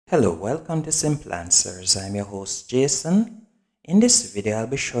Hello, welcome to Simple Answers. I'm your host Jason. In this video, I'll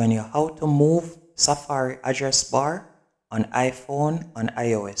be showing you how to move Safari address bar on iPhone on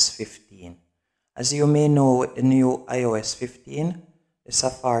iOS 15. As you may know, with the new iOS 15, the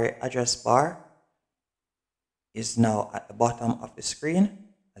Safari address bar is now at the bottom of the screen,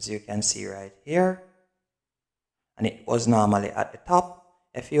 as you can see right here. And it was normally at the top.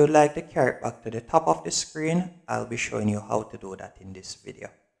 If you would like to carry it back to the top of the screen, I'll be showing you how to do that in this video.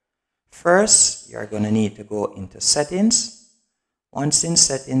 First, you're going to need to go into settings. Once in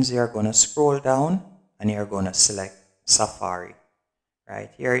settings, you're going to scroll down and you're going to select Safari.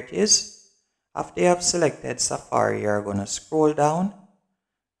 Right here it is. After you have selected Safari, you're going to scroll down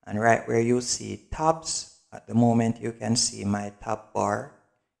and right where you see tabs, at the moment you can see my tab bar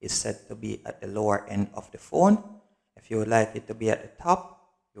is set to be at the lower end of the phone. If you would like it to be at the top,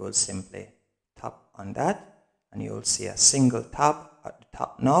 you will simply tap on that and you will see a single tab at the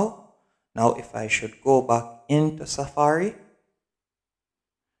top now. Now if I should go back into Safari,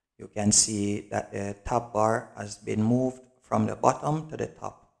 you can see that the tab bar has been moved from the bottom to the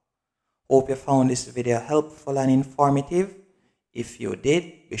top. Hope you found this video helpful and informative. If you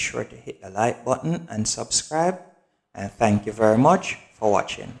did, be sure to hit the like button and subscribe. And thank you very much for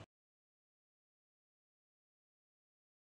watching.